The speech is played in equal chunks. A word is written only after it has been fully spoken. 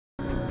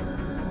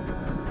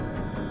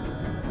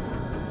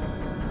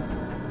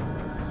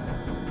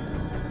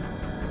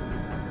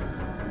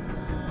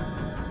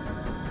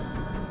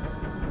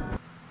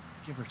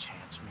her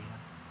chance,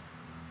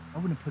 Mia. I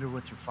wouldn't put her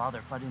with her father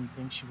if I didn't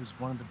think she was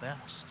one of the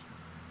best.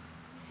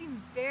 You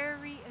seem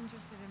very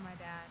interested in my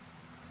dad.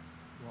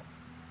 Well,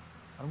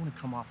 I don't want to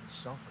come off as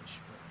selfish,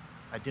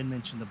 but I did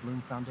mention the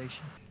Bloom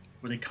Foundation,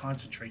 where they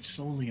concentrate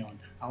solely on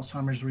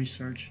Alzheimer's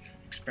research,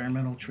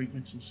 experimental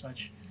treatments and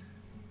such.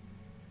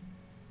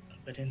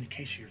 But in the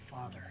case of your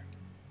father,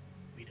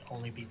 we'd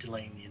only be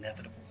delaying the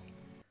inevitable.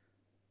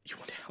 You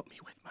want to help me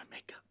with my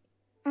makeup?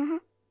 Mm-hmm.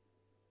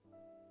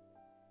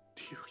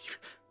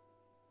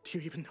 Do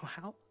you even know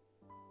how?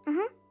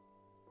 Mm-hmm.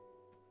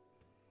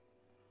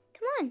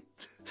 Come on.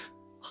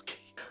 Okay.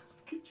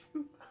 Look at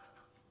you.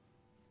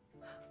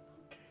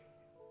 Okay.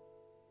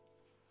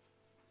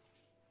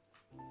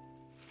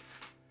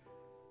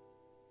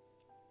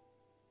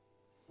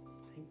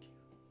 Thank you.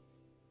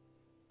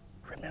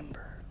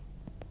 Remember,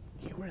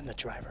 you were in the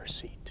driver's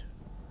seat.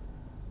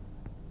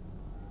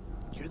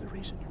 You're the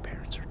reason your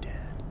parents are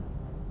dead.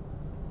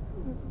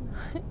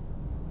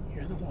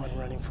 You're the one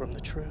running from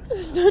the truth.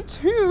 That's not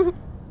true.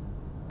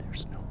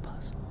 There's no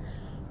puzzle.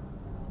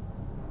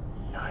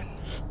 None.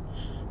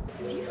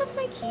 Do you have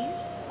my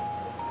keys?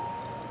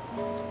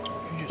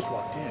 You just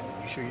walked in.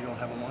 You sure you don't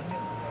have them on you?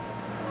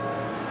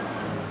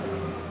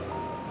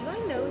 Do I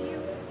know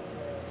you?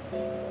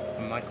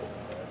 I'm Michael.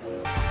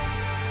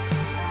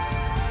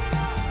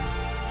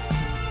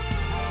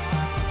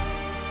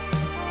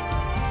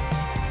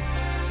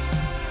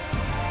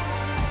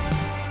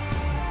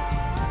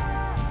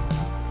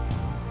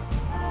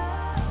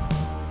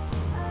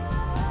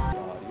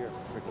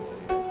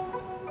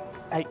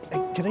 Hey,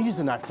 can I use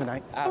the knife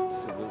tonight?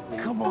 Absolutely.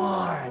 Come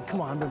on.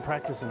 I've been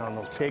practicing on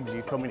those pigs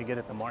you told me to get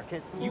at the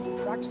market. You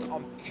practice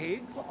on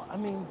pigs? Well, I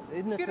mean,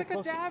 isn't it Get a the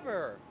closest-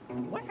 cadaver.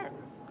 Where?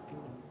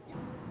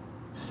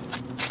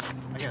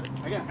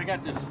 I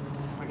got this.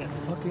 I got it.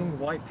 Fucking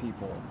white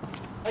people.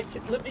 Hey,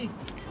 let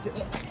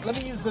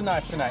me use the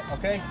knife tonight,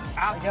 okay?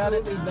 I got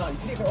it. No, you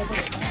can't open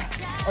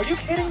it. Are you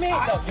kidding me?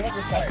 No, get up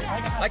your fire.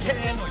 I can't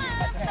handle you.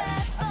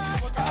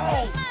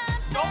 Oh!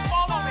 Don't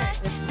follow me.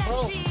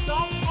 Bro,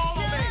 Don't